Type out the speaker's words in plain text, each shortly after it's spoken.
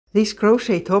This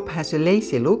crochet top has a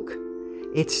lacy look.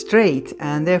 It's straight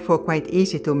and therefore quite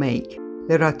easy to make.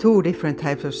 There are two different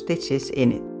types of stitches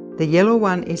in it. The yellow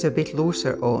one is a bit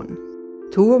looser on.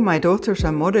 Two of my daughters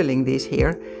are modeling this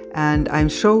here, and I'm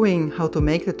showing how to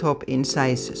make the top in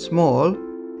size small,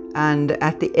 and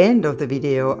at the end of the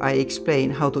video I explain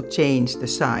how to change the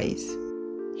size.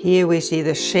 Here we see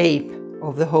the shape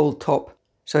of the whole top,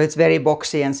 so it's very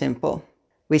boxy and simple.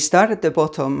 We start at the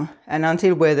bottom, and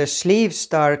until where the sleeves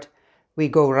start we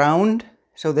go round,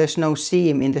 so there's no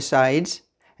seam in the sides,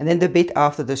 and then the bit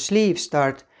after the sleeves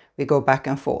start we go back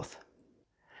and forth.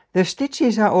 The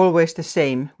stitches are always the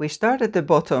same. We start at the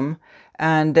bottom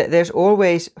and there's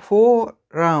always 4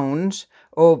 rounds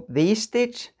of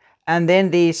V-stitch and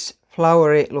then these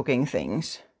flowery looking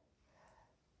things.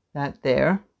 That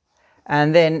there.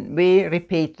 And then we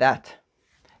repeat that.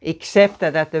 Except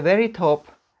that at the very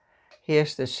top,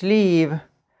 here's the sleeve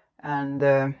and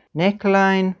the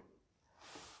neckline.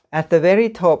 At the very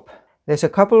top, there's a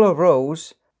couple of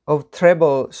rows of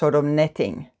treble sort of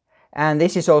netting. And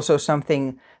this is also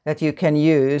something that you can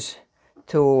use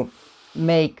to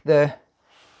make the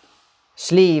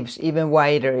sleeves even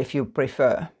wider if you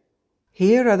prefer.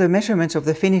 Here are the measurements of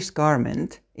the finished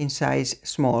garment in size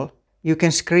small. You can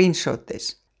screenshot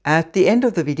this. At the end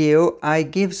of the video I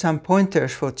give some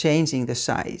pointers for changing the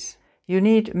size. You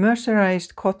need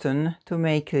mercerized cotton to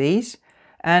make these,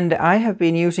 and I have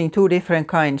been using 2 different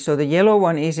kinds. So the yellow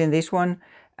one is in this one,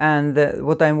 and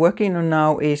what I'm working on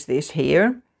now is this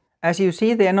here. As you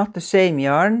see, they are not the same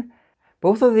yarn.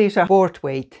 Both of these are sport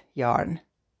weight yarn.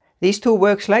 These two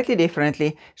work slightly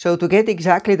differently, so to get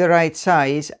exactly the right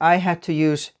size, I had to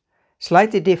use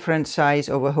slightly different size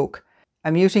of a hook.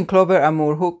 I'm using Clover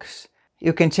Amour hooks.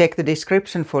 You can check the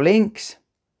description for links.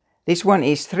 This one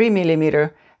is 3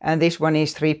 mm and this one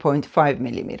is 3.5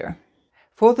 mm.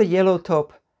 For the yellow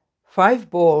top,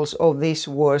 5 balls of this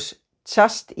was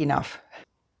just enough.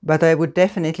 But I would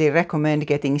definitely recommend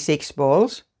getting 6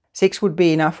 balls. 6 would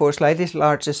be enough for slightly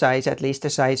larger size, at least a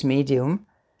size medium.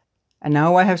 And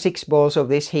now I have 6 balls of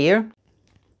this here.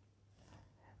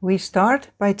 We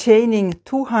start by chaining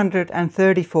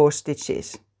 234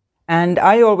 stitches. And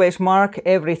I always mark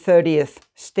every 30th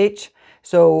stitch,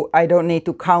 so I don't need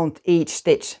to count each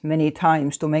stitch many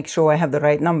times to make sure I have the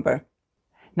right number.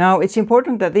 Now it's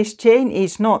important that this chain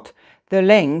is not the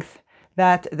length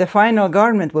that the final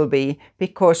garment will be,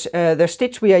 because the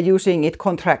stitch we are using, it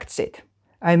contracts it.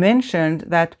 I mentioned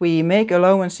that we make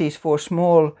allowances for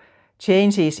small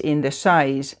changes in the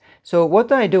size. So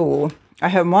what I do, I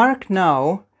have marked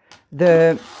now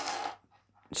the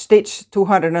stitch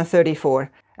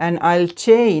 234 and I'll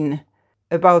chain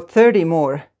about 30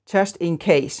 more just in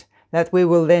case, that we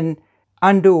will then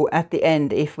undo at the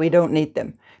end if we don't need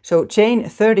them. So chain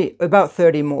about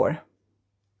 30 more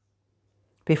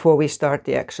before we start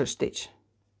the actual stitch.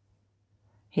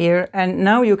 Here, and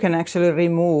now you can actually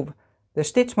remove the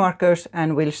stitch markers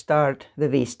and we'll start the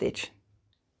V-stitch.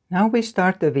 Now we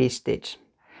start the V-stitch.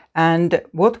 And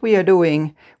what we are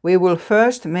doing, we will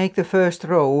first make the first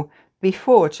row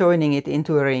before joining it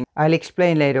into a ring. I'll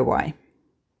explain later why.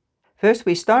 First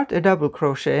we start a double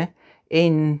crochet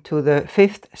into the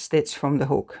 5th stitch from the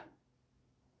hook.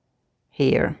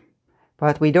 Here.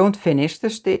 But we don't finish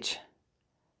the stitch.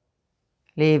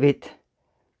 Leave it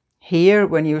here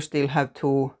when you still have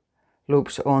 2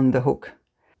 loops on the hook.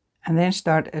 And then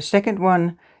start a second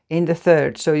one in the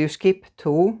 3rd. So you skip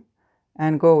 2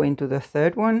 and go into the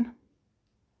 3rd one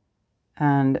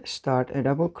and start a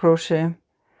double crochet.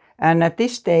 And at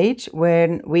this stage,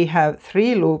 when we have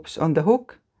 3 loops on the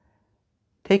hook,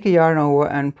 take a yarn over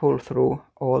and pull through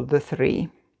all the 3.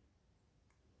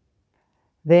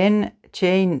 Then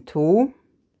chain 2.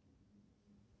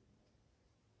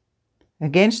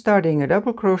 Again starting a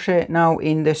double crochet now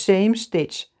in the same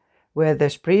stitch where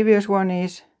this previous one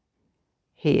is,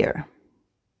 here.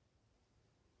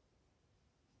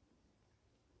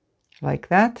 Like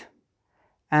that.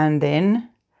 And then,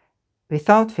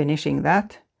 without finishing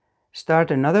that,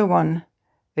 start another one,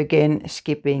 again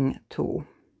skipping 2.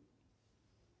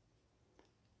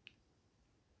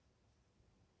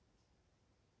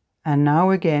 And now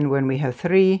again, when we have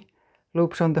 3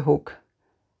 loops on the hook,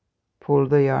 pull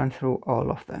the yarn through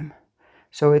all of them.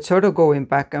 So it's sort of going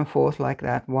back and forth like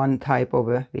that, one type of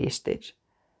a V-stitch.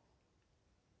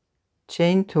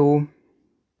 Chain 2,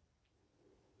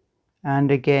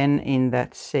 and again in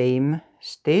that same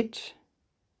stitch,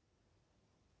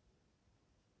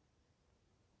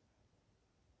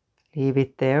 leave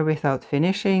it there without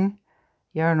finishing,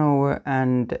 yarn over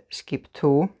and skip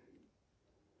 2,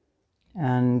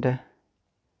 and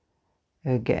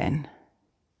again.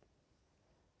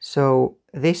 So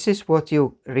this is what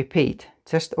you repeat,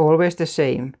 just always the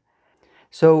same.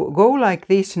 So go like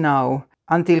this now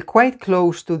until quite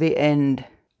close to the end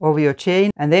of your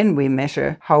chain, and then we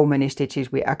measure how many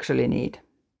stitches we actually need.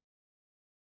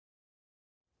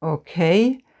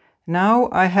 Okay, now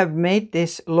I have made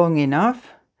this long enough,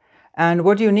 and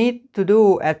what you need to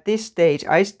do at this stage,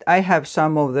 I have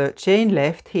some of the chain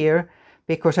left here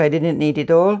because I didn't need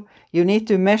it all. You need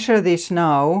to measure this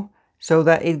now so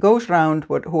that it goes round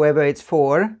whoever it's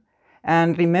for,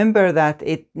 and remember that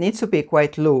it needs to be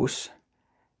quite loose.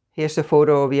 Here's a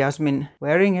photo of Yasmin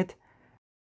wearing it.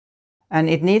 And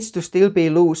it needs to still be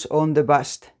loose on the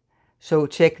bust, so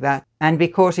check that. And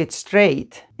because it's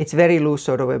straight, it's very loose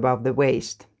sort of above the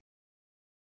waist.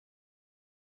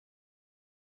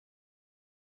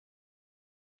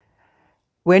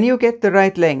 When you get the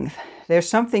right length, there's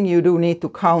something you do need to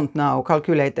count now,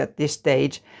 calculate at this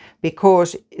stage,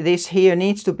 because this here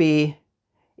needs to be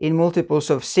in multiples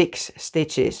of 6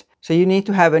 stitches. So you need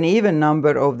to have an even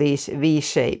number of these V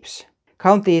shapes.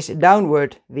 Count these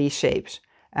downward V shapes,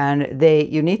 and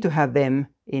you need to have them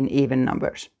in even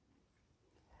numbers.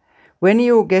 When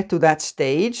you get to that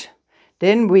stage,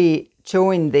 then we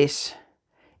join this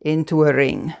into a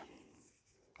ring.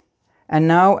 And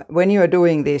now when you are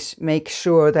doing this, make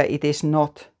sure that it is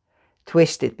not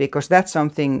twisted, because that's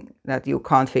something that you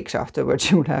can't fix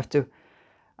afterwards. You would have to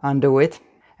undo it.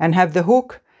 And have the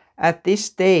hook at this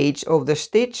stage of the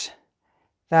stitch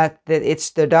that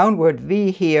it's the downward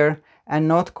V here and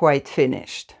not quite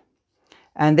finished.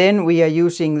 And then we are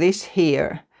using this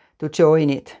here to join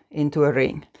it into a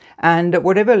ring. And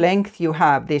whatever length you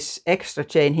have, this extra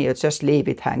chain here, just leave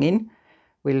it hanging.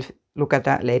 We'll look at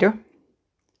that later.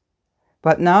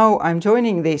 But now I'm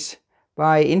joining this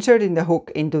by inserting the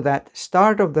hook into that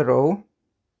start of the row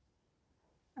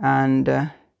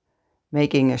and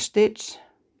making a stitch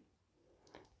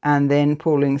and then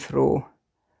pulling through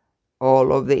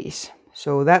all of these.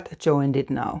 So that joined it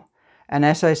now. And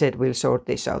as I said, we'll sort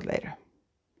this out later.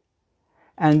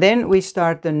 And then we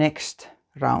start the next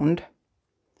round.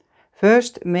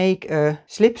 First, make a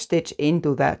slip stitch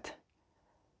into that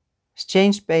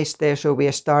chain space there, so we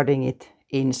are starting it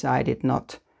inside it,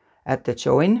 not at the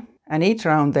join. And each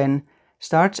round then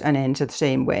starts and ends the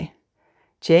same way.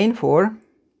 Chain 4.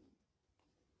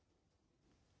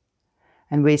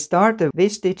 And we start the V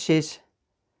stitches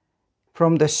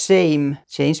from the same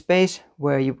chain space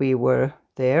where we were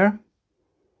there.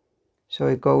 So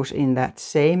it goes in that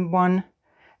same one.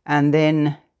 And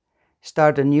then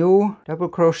start a new double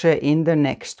crochet in the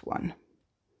next one.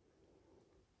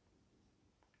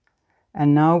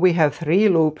 And now we have 3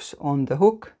 loops on the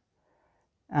hook,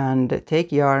 and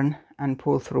take yarn and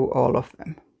pull through all of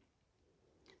them.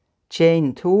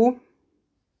 Chain 2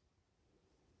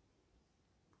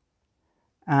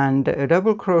 and a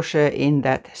double crochet in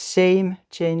that same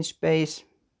chain space,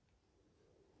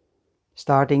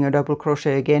 starting a double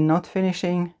crochet again, not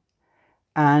finishing,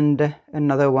 and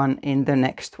another one in the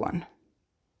next one.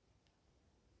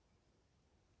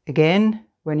 Again,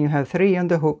 when you have 3 on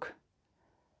the hook,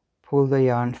 pull the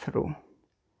yarn through.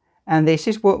 And this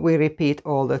is what we repeat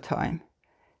all the time.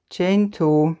 Chain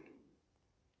 2,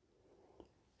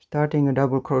 starting a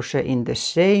double crochet in the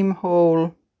same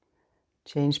hole,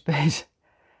 chain space,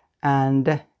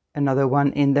 and another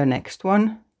one in the next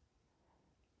one.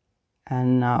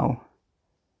 And now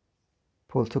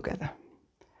pull together.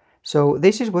 So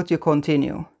this is what you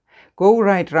continue. Go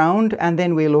right round, and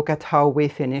then we look at how we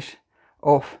finish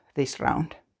off this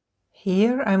round.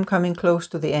 Here I'm coming close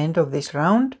to the end of this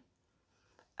round,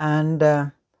 and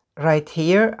right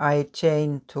here I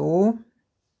chain 2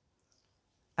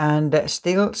 and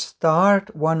still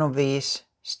start one of these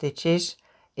stitches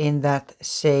in that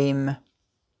same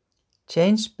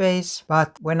chain space.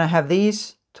 But when I have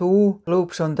these 2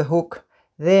 loops on the hook,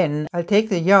 then I'll take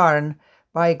the yarn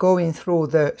by going through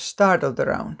the start of the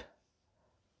round.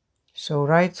 So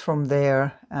right from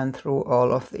there and through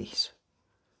all of these.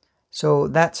 So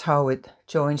that's how it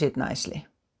joins it nicely.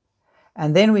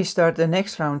 And then we start the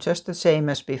next round just the same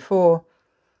as before.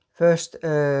 First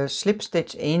slip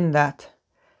stitch in that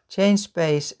chain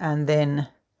space, and then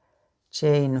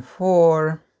chain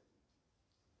 4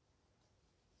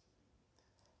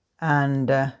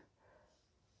 and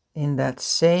in that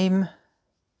same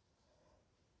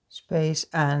space,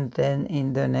 and then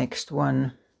in the next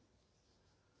one,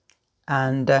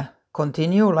 and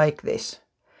continue like this.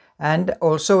 And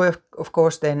also, of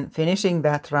course, then finishing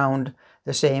that round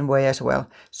the same way as well.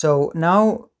 So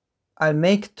now I'll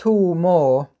make 2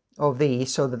 more of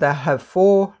these so that I have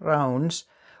 4 rounds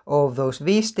of those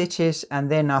V stitches, and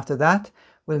then after that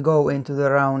we'll go into the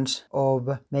rounds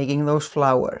of making those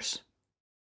flowers.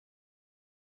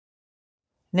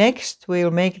 Next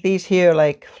we'll make these here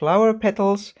like flower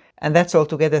petals, and that's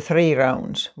altogether 3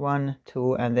 rounds. 1,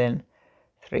 2 and then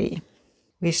 3.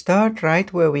 We start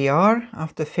right where we are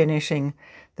after finishing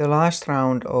the last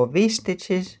round of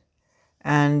V-stitches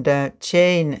and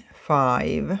chain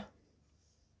 5.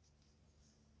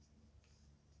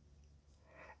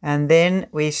 And then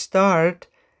we start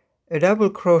a double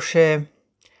crochet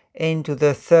into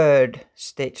the 3rd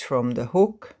stitch from the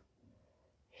hook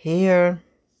here,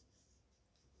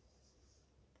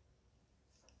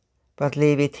 but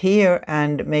leave it here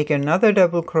and make another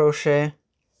double crochet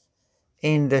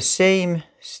in the same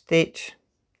stitch,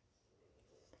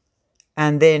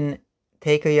 and then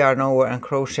take a yarn over and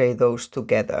crochet those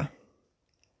together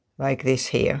like this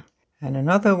here, and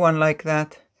another one like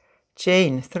that,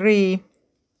 chain 3,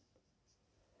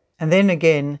 and then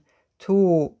again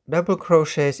 2 double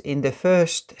crochets in the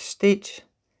 1st stitch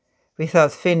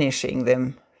without finishing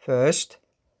them first.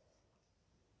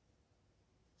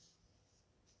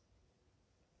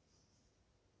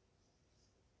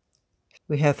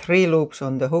 We have 3 loops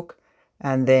on the hook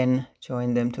and then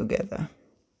join them together.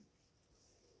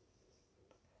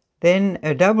 Then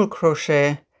a double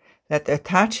crochet that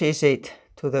attaches it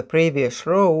to the previous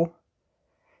row.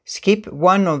 Skip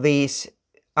one of these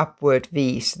upward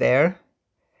V's there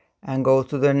and go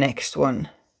to the next one,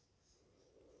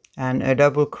 and a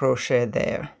double crochet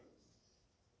there.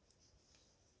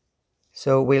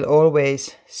 So we'll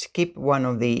always skip one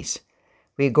of these.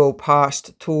 We go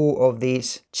past 2 of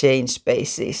these chain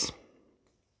spaces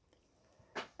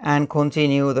and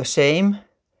continue the same,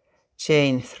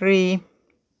 chain 3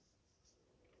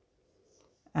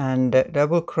 and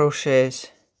double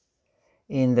crochets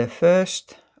in the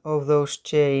 1st of those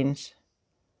chains,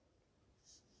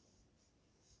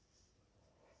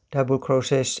 double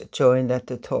crochets joined at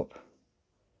the top,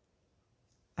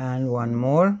 and one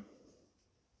more,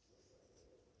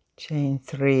 chain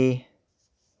 3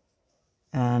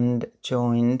 and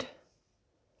joined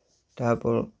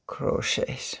double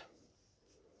crochets.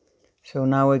 So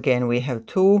now again we have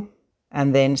 2,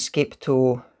 and then skip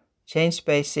 2 chain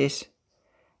spaces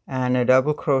and a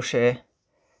double crochet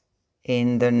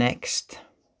in the next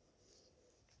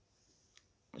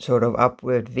sort of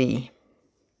upward V,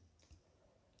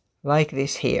 like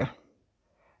this here,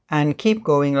 and keep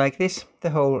going like this the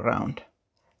whole round.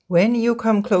 When you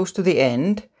come close to the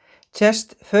end,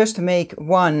 just first make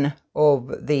one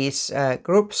of these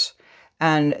groups,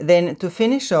 and then to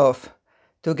finish off,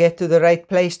 to get to the right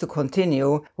place to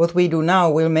continue, what we do now,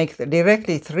 we'll make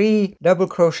directly 3 double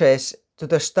crochets to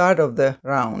the start of the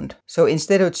round. So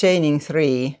instead of chaining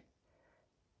 3,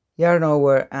 yarn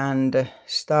over and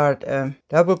start a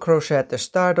double crochet at the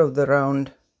start of the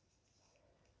round,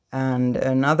 and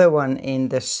another one in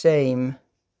the same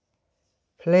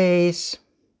place,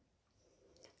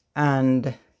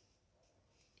 and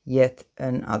yet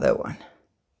another one,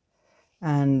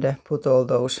 and put all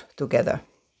those together.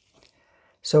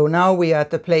 So now we are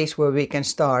at the place where we can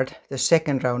start the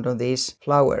second round of these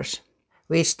flowers.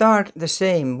 We start the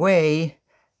same way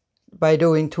by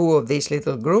doing 2 of these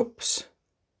little groups,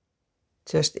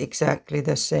 just exactly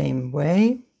the same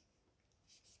way.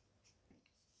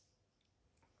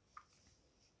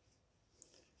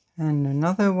 And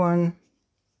another one.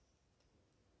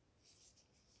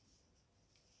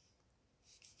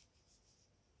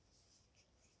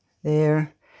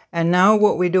 There. And now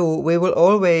what we do, we will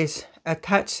always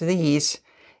attach these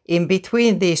in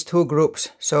between these 2 groups.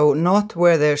 So not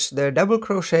where there's the double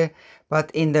crochet,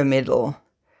 but in the middle.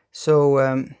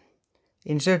 So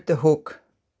insert the hook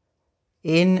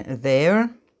in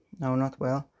there. No, not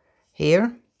well.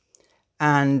 Here.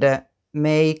 And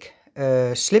make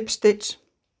a slip stitch.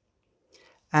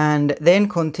 And then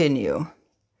continue.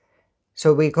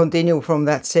 So we continue from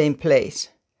that same place.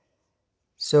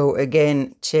 So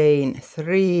again, chain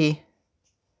 3,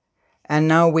 and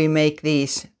now we make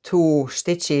these 2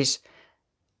 stitches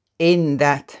in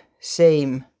that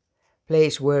same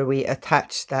place where we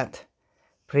attach that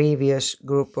previous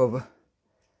group of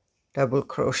double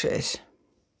crochets.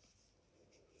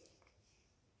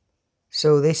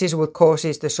 So this is what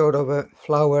causes the sort of a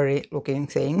flowery looking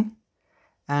thing,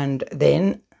 and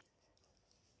then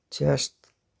just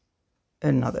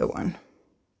another one.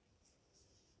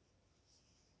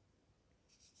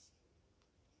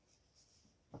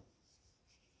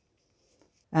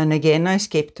 And again I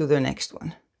skip to the next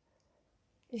one.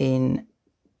 In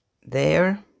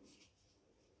there,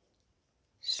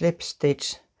 slip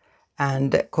stitch,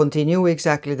 and continue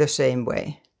exactly the same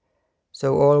way.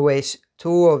 So always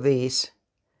 2 of these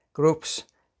groups,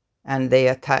 and they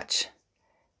attach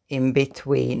in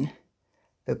between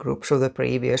the groups of the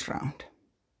previous round.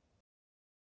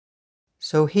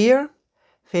 So here,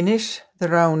 finish the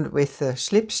round with a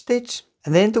slip stitch,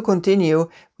 and then to continue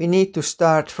we need to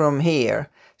start from here.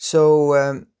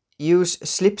 So use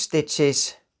slip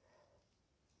stitches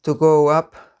to go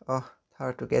up, oh,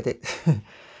 hard to get it,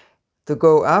 to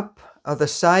go up on the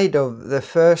side of the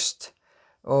first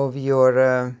of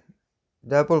your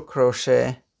double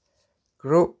crochet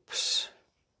groups.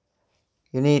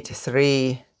 You need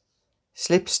 3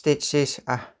 slip stitches,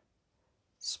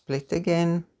 split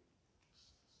again,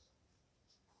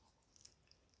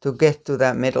 to get to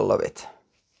that middle of it.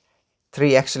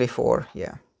 3, actually 4,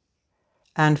 yeah.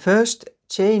 And first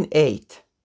chain 8.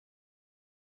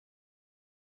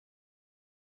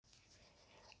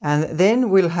 And then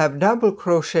we'll have double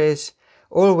crochets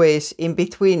always in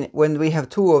between. When we have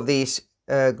 2 of these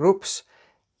groups,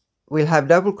 we'll have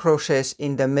double crochets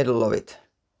in the middle of it.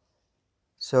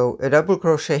 So a double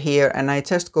crochet here, and I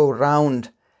just go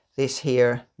round this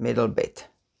here middle bit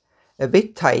a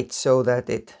bit tight so that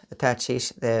it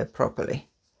attaches there properly,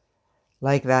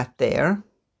 like that there.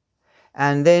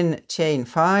 And then chain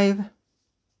 5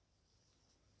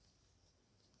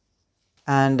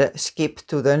 and skip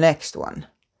to the next one.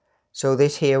 So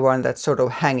this here one that's sort of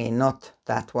hanging, not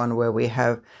that one where we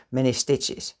have many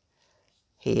stitches.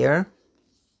 Here.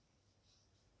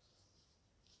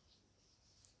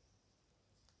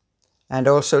 And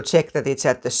also check that it's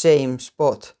at the same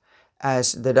spot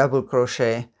as the double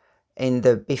crochet in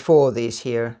the before these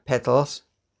here petals,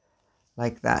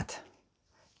 like that.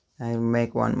 I'll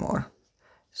make one more.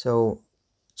 So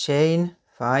chain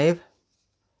 5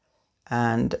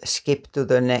 and skip to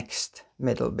the next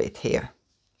middle bit here.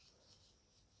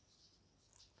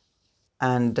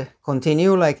 And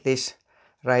continue like this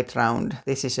right round.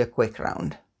 This is a quick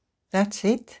round. That's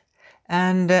it.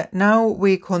 And now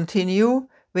we continue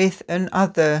with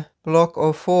another block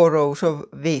of 4 rows of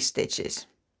V-stitches.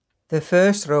 The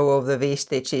first row of the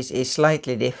V-stitches is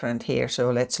slightly different here, so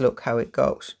let's look how it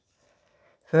goes.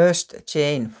 First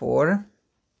chain 4.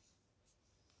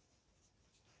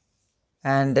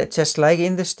 And just like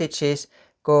in the stitches,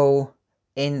 go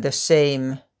in the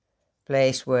same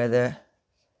place where the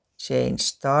chain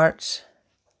starts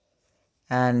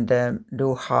and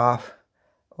do half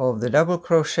of the double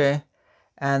crochet.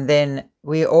 And then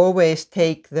we always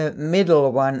take the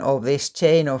middle one of this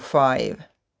chain of 5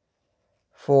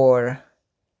 for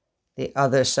the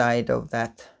other side of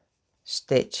that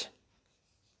stitch,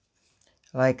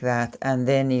 like that. And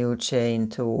then you chain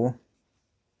 2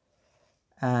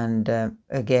 and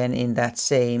again in that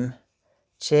same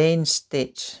chain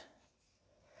stitch,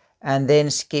 and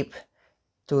then skip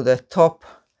to the top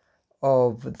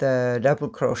of the double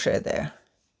crochet there.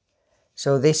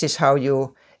 So this is how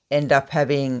you end up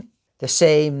having the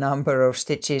same number of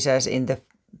stitches as in the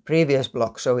previous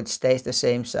block, so it stays the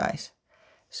same size.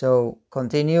 So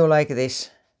continue like this,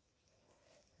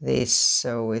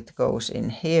 so it goes in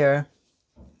here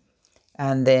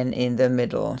and then in the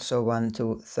middle, so 1,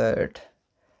 2, 3rd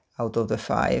out of the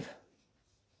 5.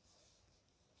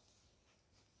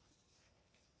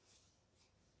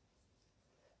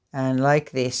 And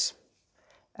like this,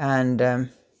 and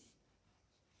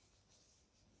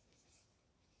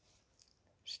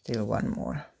still one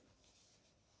more.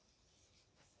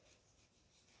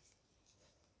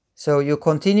 So you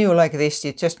continue like this.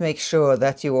 You just make sure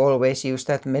that you always use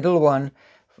that middle one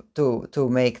to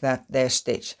make that there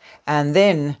stitch. And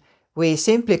then we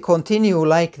simply continue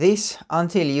like this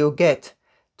until you get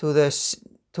to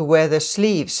where the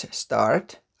sleeves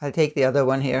start. I'll take the other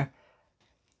one here.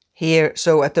 Here,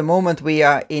 so at the moment we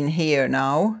are in here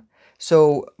now.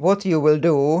 So what you will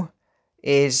do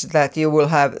is that you will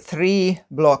have 3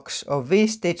 blocks of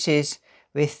V-stitches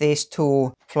with these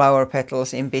 2 flower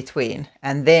petals in between,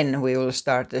 and then we will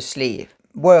start the sleeve.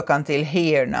 Work until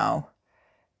here now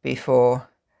before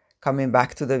coming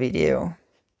back to the video.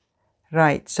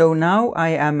 Right, so now I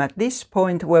am at this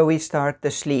point where we start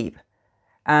the sleeve,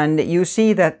 and you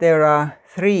see that there are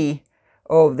 3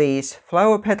 of these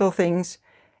flower petal things,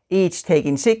 each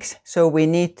taking 6, so we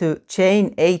need to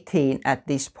chain 18 at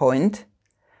this point.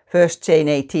 First chain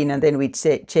 18 and then we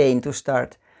chain to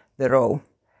start the row.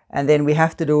 And then we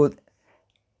have to do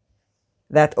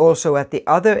that also at the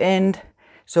other end.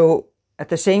 So at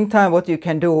the same time what you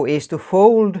can do is to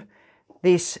fold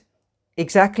this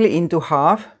exactly into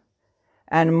half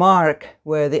and mark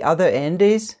where the other end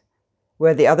is,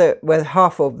 where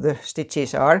half of the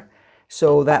stitches are,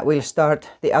 so that we'll start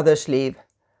the other sleeve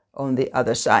on the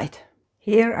other side.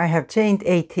 Here I have chained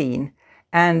 18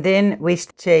 and then we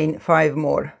chain 5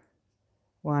 more.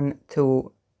 1,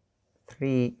 2,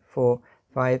 3, 4,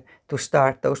 5 to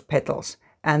start those petals,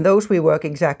 and those we work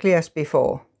exactly as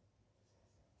before.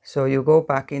 So you go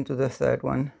back into the third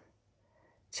one,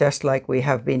 just like we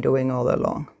have been doing all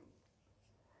along,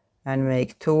 and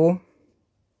make 2.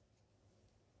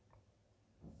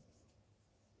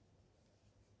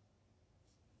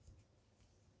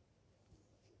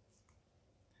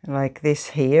 Like this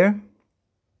here.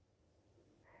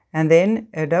 And then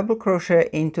a double crochet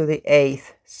into the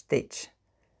 8th stitch.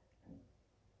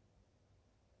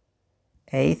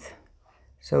 8th,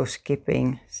 so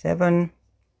skipping 7.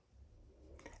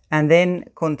 And then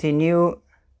continue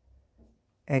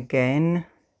again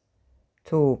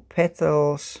 2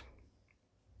 petals.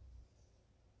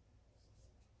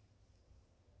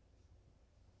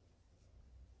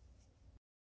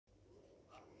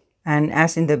 And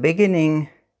as in the beginning,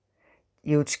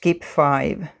 you'd skip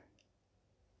 5.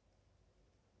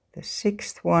 The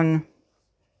 6th one.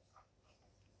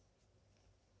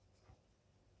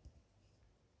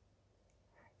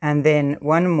 And then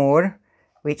 1 more,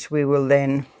 which we will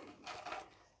then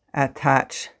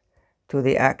attach to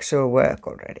the actual work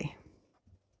already.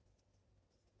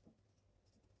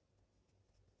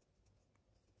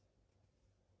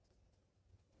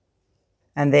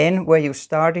 And then where you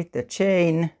started the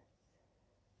chain,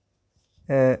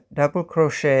 double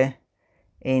crochet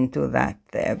into that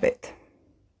there bit.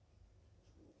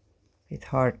 It's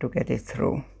hard to get it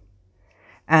through.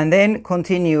 And then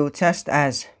continue just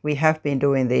as we have been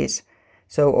doing this.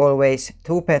 So always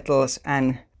 2 petals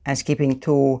and skipping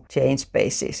 2 chain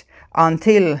spaces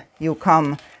until you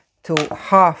come to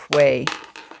halfway,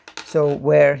 so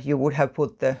where you would have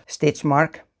put the stitch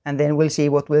mark, and then we'll see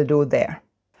what we'll do there.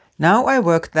 Now I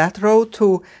worked that row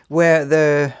to where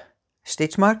the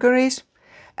stitch marker is,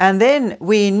 and then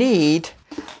we need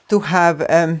to have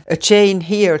a chain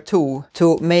here too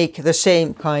to make the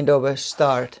same kind of a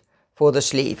start for the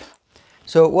sleeve.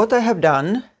 So what I have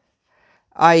done,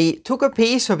 I took a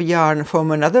piece of yarn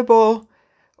from another ball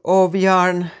of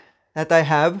yarn that I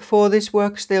have for this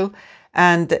work still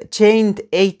and chained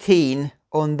 18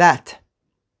 on that.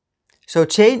 So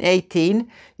chain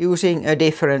 18 using a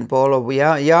different ball of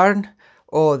yarn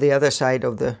or the other side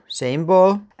of the same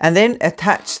ball, and then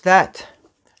attach that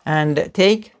and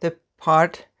take the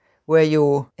part where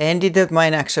you ended it,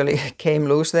 mine actually came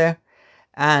loose there,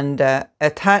 and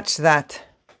attach that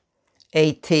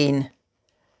 18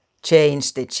 chain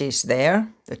stitches there,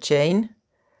 the chain.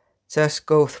 Just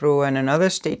go through and another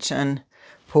stitch and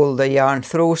pull the yarn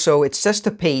through, so it's just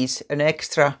a piece, an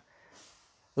extra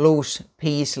loose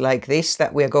piece like this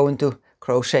that we're going to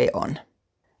crochet on.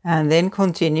 And then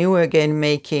continue again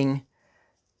making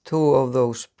 2 of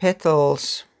those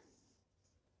petals.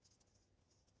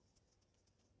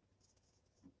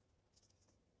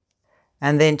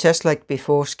 And then just like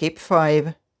before, skip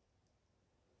 5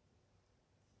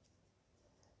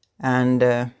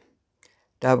 and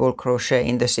double crochet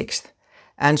in the 6th,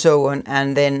 and so on,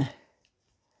 and then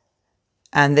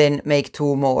make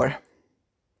 2 more.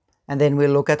 And then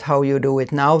we'll look at how you do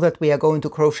it now that we are going to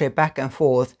crochet back and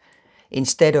forth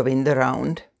instead of in the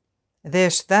round.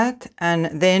 There's that,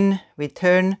 and then we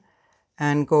turn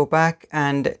and go back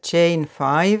and chain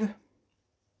 5.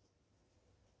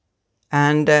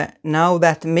 And now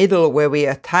that middle where we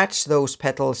attach those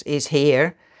petals is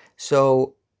here,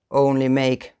 so only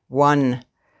make 1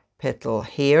 petal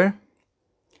here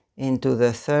into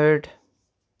the 3rd.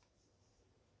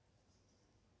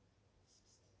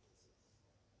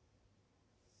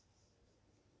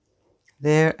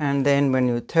 There, and then when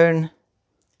you turn,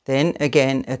 then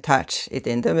again attach it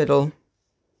in the middle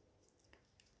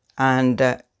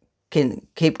and can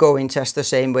keep going just the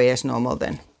same way as normal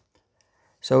then.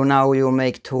 So now you'll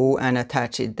make 2 and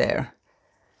attach it there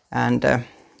and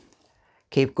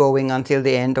keep going until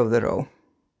the end of the row.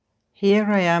 Here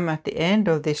I am at the end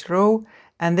of this row,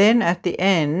 and then at the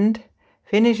end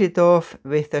finish it off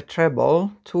with a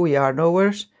treble, 2 yarn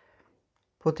overs,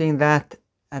 putting that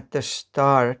at the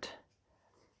start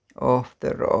of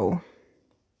the row.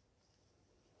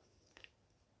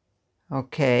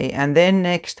 Okay, and then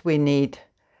next we need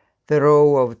the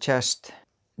row of just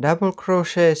double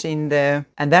crochets in there,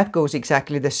 and that goes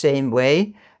exactly the same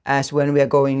way as when we are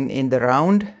going in the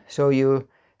round. So you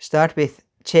start with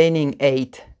chaining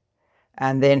 8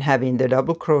 and then having the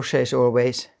double crochets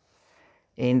always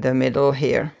in the middle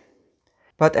here.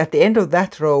 But at the end of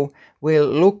that row we'll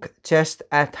look just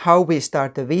at how we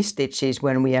start the V-stitches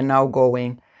when we are now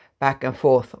going back and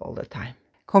forth all the time.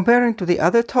 Comparing to the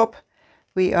other top,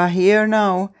 we are here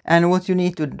now, and what you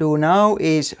need to do now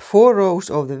is 4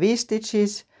 rows of the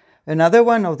V-stitches, another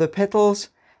one of the petals,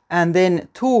 and then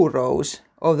 2 rows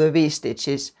of the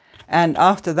V-stitches. And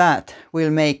after that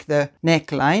we'll make the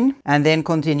neckline and then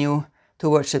continue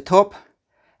towards the top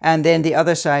and then the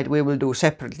other side we will do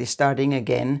separately, starting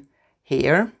again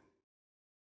here.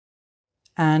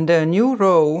 And a new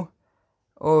row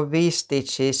of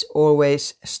V-stitches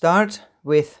always start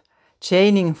with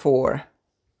chaining 4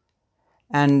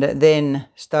 and then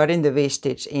starting the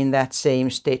V-stitch in that same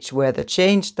stitch where the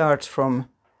chain starts from,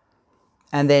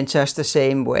 and then just the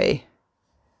same way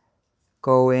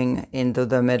going into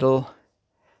the middle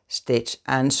stitch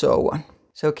and so on.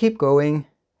 So keep going.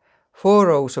 4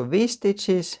 rows of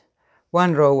V-stitches,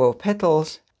 1 row of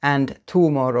petals and 2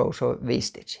 more rows of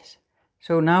V-stitches.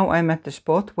 So now I'm at the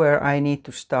spot where I need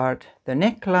to start the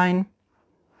neckline.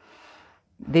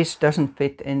 This doesn't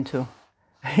fit into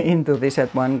this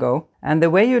at one go. And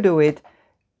the way you do it,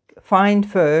 find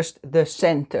first the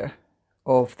center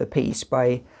of the piece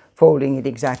by folding it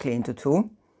exactly into 2.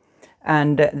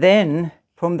 And then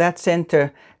from that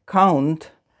center count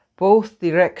both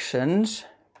directions,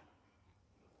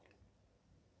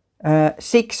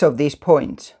 6 of these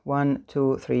points, 1,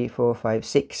 2, 3, 4, 5,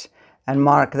 6, and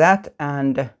mark that,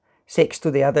 and 6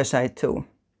 to the other side too.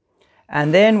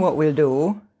 And then what we'll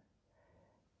do,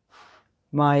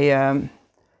 my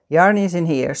yarn is in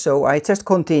here, so I just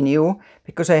continue,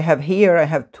 because I have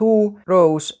 2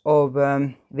 rows of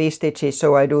V-stitches,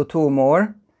 so I do 2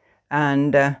 more,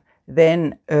 and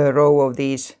then a row of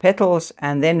these petals,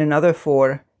 and then another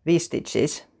 4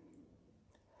 V-stitches.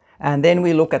 And then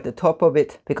we look at the top of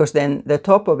it, because then the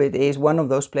top of it is one of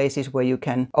those places where you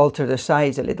can alter the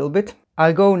size a little bit.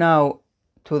 I'll go now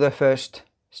to the first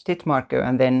stitch marker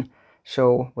and then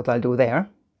show what I'll do there.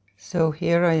 So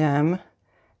here I am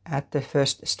at the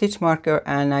first stitch marker,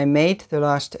 and I made the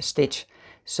last stitch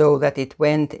so that it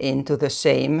went into the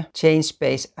same chain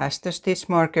space as the stitch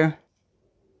marker,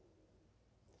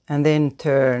 and then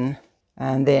turn,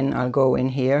 and then I'll go in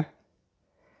here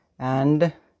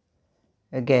and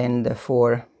again the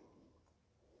 4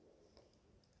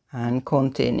 and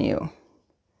continue,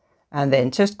 and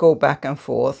then just go back and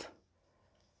forth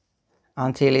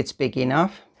until it's big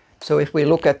enough. So if we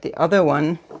look at the other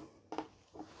one,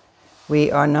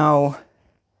 we are now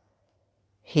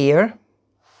here,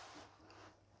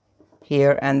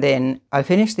 and then I'll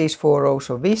finish these 4 rows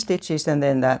of V-stitches, and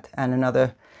then that and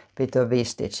another bit of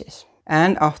V-stitches,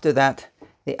 and after that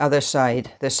the other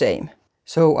side the same.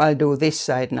 So I'll do this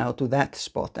side now to that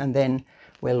spot, and then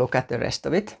we'll look at the rest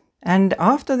of it. And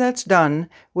after that's done,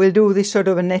 we'll do this sort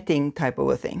of a netting type of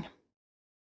a thing.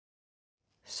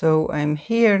 So I'm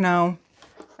here now,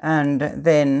 and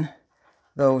then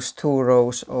those 2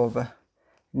 rows of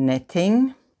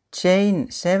netting, chain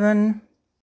 7,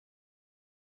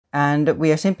 and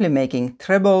we are simply making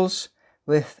trebles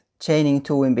with chaining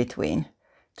 2 in between.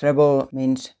 Treble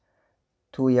means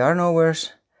 2 yarn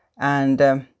overs,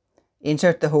 and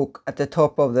insert the hook at the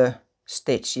top of the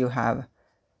stitch you have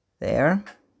there,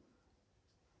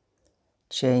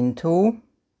 chain 2,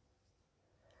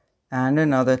 and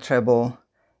another treble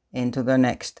into the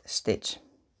next stitch.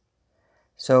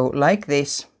 So like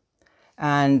this,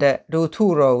 and do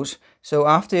 2 rows. So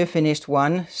after you finished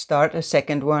one, start a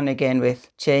second one again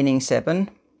with chaining 7.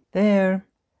 There.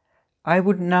 I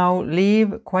would now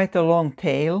leave quite a long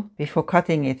tail before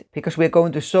cutting it, because we're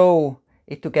going to sew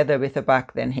it together with the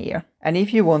back then here. And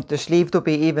if you want the sleeve to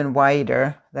be even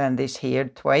wider than this here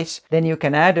twice, then you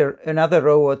can add another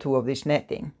row or 2 of this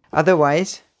netting.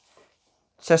 Otherwise,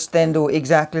 just then do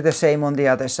exactly the same on the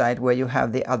other side where you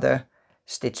have the other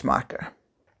stitch marker.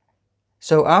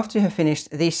 So after you have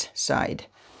finished this side,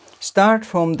 start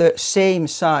from the same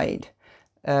side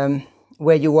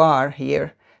where you are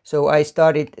here. So I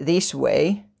started this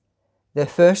way. The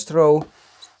first row,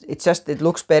 it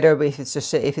looks better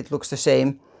if it looks the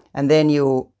same, and then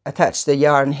you attach the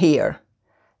yarn here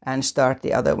and start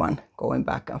the other one going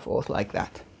back and forth like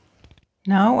that.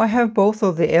 Now I have both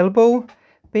of the elbow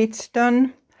bits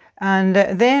done, and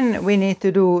then we need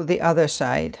to do the other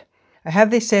side. I have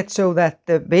this set so that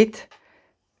the bit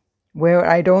where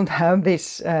I don't have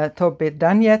this top bit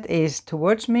done yet is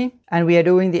towards me, and we are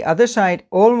doing the other side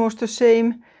almost the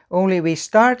same, only we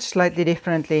start slightly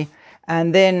differently.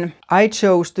 And then I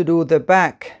chose to do the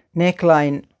back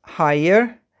neckline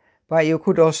higher, but you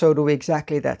could also do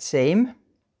exactly that same.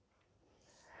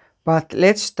 But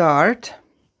let's start.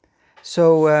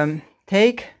 So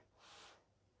take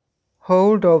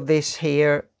hold of this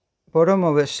here bottom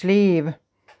of the sleeve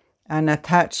and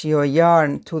attach your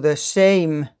yarn to the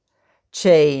same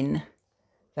chain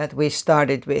that we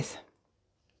started with.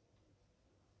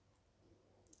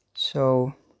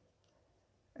 So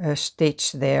a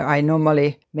stitch there. I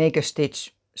normally make a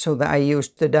stitch so that I use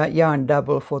the yarn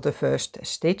double for the first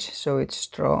stitch, so it's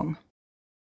strong.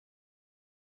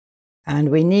 And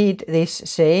we need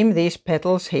these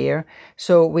petals here.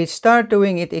 So we start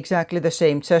doing it exactly the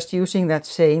same, just using that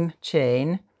same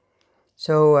chain.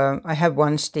 So I have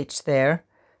 1 stitch there.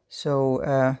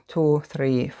 So 2,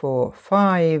 3, 4,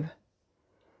 5.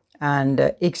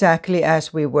 And exactly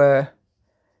as we were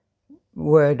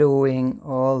doing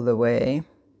all the way.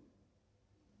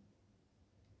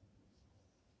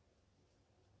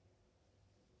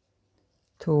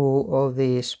 Two of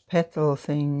these petal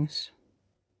things.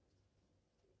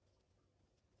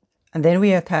 And then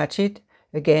we attach it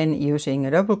again using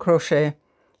a double crochet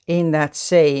in that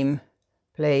same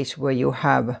place where you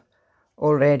have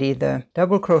already the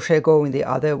double crochet going the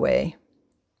other way.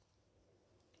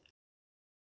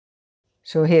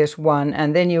 So here's one,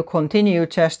 and then you continue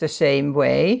just the same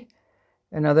way.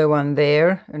 Another one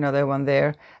there, another one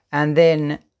there, and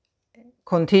then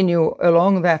continue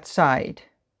along that side.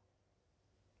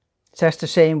 Just the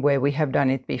same way we have done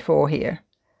it before here.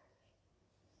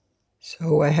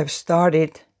 So I have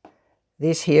started,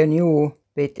 this here new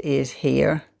bit is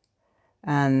here,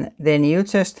 and then you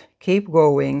just keep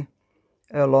going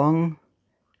along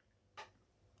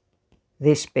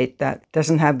this bit that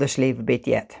doesn't have the sleeve bit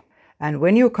yet. And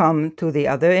when you come to the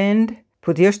other end,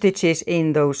 put your stitches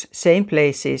in those same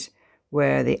places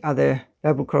where the other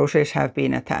double crochets have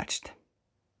been attached.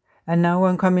 And now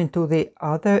I'm coming to the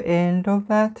other end of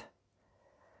that,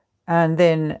 and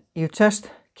then you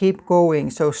just keep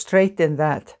going, so straighten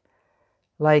that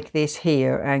like this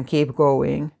here and keep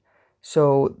going.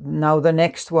 So now the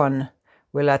next one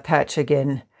will attach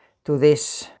again to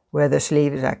this where the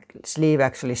sleeve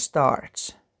actually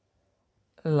starts.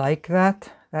 Like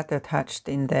that attached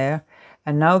in there.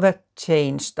 And now that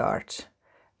chain starts.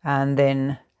 And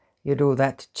then you do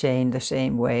that chain the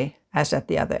same way as at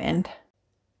the other end.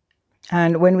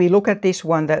 And when we look at this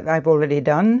one that I've already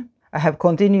done, I have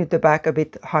continued the back a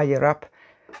bit higher up,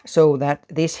 so that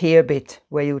this here bit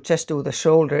where you just do the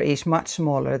shoulder is much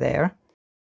smaller there.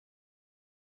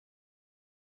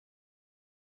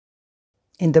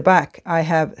 In the back I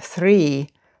have 3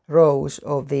 rows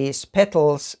of these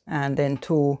petals and then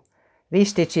 2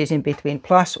 V-stitches in between,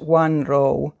 plus 1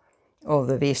 row of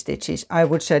the V-stitches. I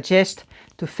would suggest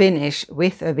to finish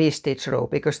with a V-stitch row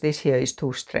because this here is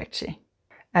too stretchy.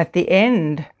 At the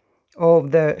end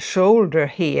of the shoulder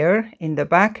here in the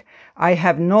back, I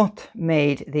have not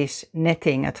made this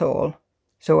netting at all.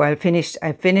 So I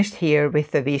finished here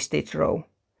with the V-stitch row,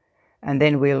 and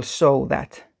then we'll sew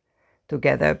that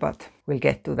together, but we'll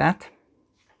get to that.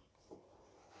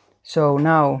 So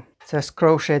now just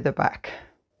crochet the back.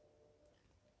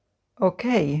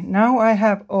 Okay, now I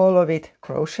have all of it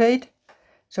crocheted.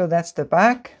 So that's the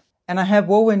back. And I have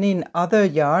woven in other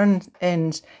yarn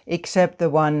ends except the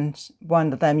one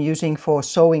that I'm using for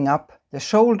sewing up the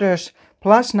shoulders.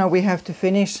 Plus now we have to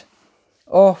finish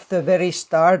off the very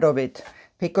start of it,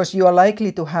 because you are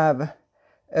likely to have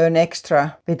an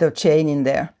extra bit of chain in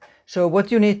there. So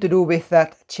what you need to do with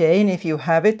that chain, if you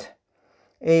have it,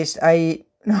 is I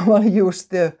normally use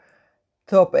the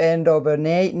top end of a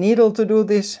needle to do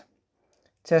this.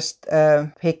 Just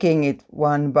picking it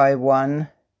one by one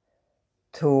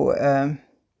to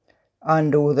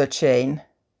undo the chain.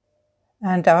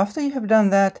 And after you have done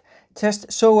that,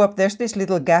 just sew up. There's this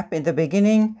little gap in the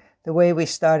beginning, the way we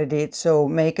started it. So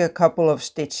make a couple of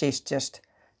stitches just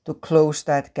to close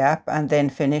that gap, and then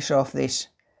finish off this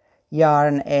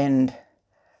yarn end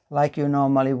like you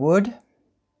normally would.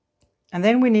 And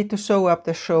then we need to sew up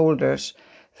the shoulders.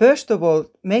 First of all,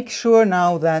 make sure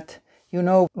now that you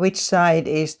know which side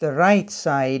is the right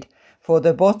side for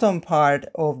the bottom part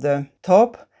of the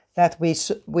top that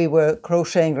we were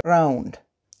crocheting round.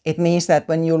 It means that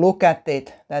when you look at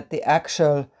it, that the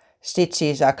actual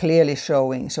stitches are clearly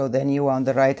showing. So then you are on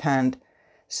the right hand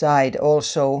side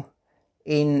also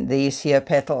in these here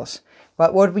petals.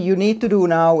 But what you need to do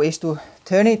now is to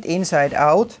turn it inside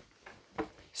out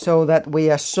so that we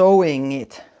are sewing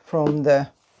it from the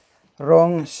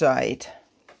wrong side.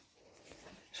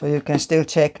 So you can still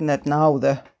check that now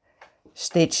the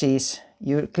stitches,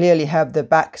 you clearly have the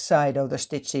back side of the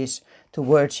stitches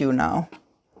towards you now.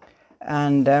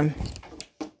 And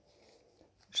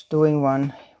just doing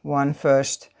one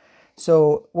first.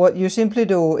 So what you simply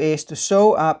do is to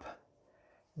sew up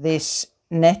this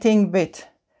netting bit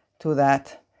to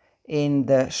that in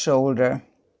the shoulder.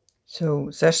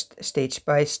 So just stitch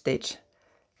by stitch,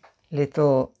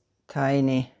 little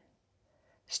tiny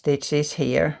stitches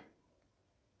here.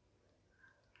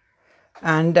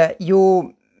 And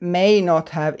you may not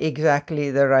have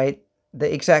exactly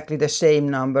the same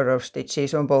number of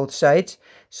stitches on both sides,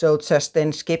 so just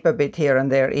then skip a bit here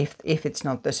and there if it's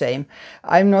not the same.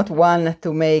 I'm not one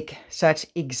to make such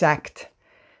exact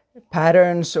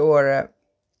patterns or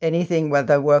anything that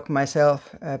I work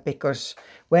myself, because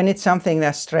when it's something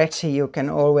that's stretchy, you can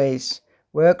always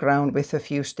work around with a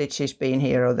few stitches being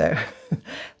here or there.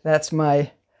 That's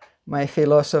my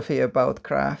philosophy about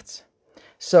crafts.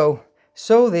 So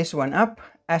sew this one up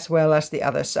as well as the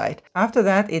other side. After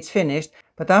that it's finished,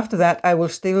 but after that I will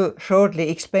still shortly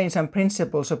explain some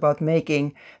principles about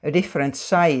making a different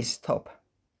size top.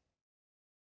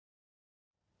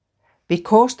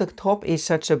 Because the top is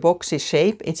such a boxy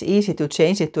shape, it's easy to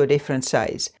change it to a different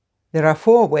size. There are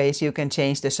 4 ways you can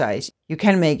change the size. You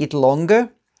can make it longer,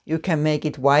 you can make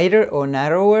it wider or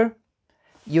narrower,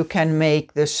 you can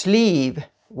make the sleeve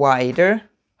wider,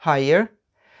 higher,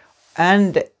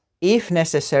 and if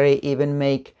necessary even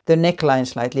make the neckline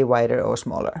slightly wider or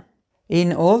smaller.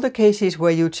 In all the cases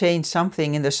where you change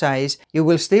something in the size, you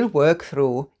will still work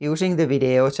through using the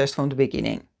video just from the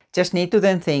beginning. Just need to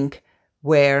then think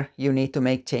where you need to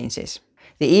make changes.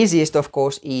 The easiest, of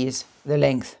course, is the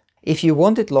length. If you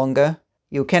want it longer,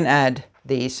 you can add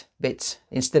these bits.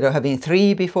 Instead of having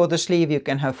 3 before the sleeve, you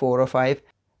can have 4 or 5.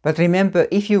 But remember,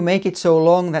 if you make it so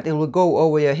long that it will go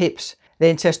over your hips,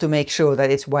 then just to make sure that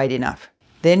it's wide enough.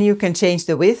 Then you can change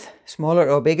the width, smaller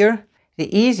or bigger.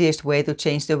 The easiest way to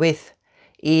change the width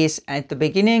is at the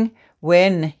beginning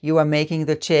when you are making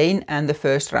the chain and the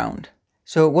first round.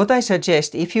 So what I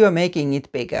suggest, if you are making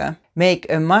it bigger, make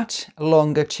a much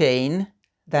longer chain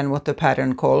than what the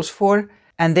pattern calls for.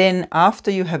 And then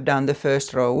after you have done the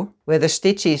first row, where the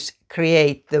stitches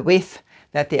create the width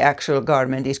that the actual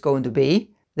garment is going to be,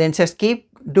 then just keep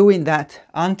doing that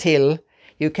until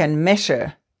you can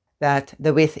measure that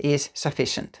the width is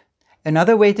sufficient.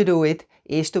 Another way to do it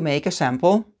is to make a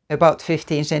sample about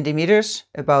 15 centimeters,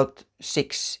 about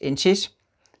 6 inches,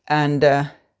 and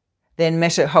then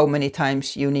measure how many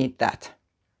times you need that.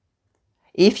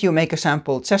 If you make a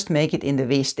sample, just make it in the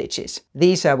V-stitches.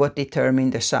 These are what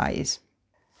determine the size.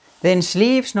 Then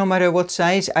sleeves, no matter what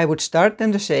size, I would start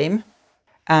them the same.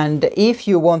 And if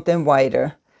you want them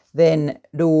wider, then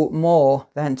do more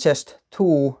than just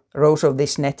 2 rows of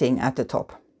this netting at the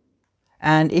top.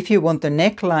 And if you want the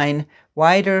neckline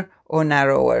wider or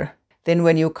narrower, then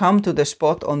when you come to the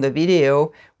spot on the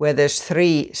video where there's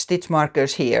 3 stitch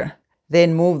markers here,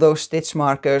 then move those stitch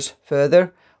markers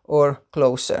further or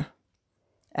closer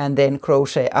and then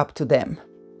crochet up to them.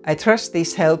 I trust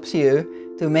this helps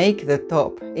you to make the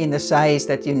top in the size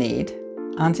that you need.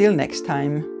 Until next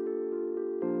time.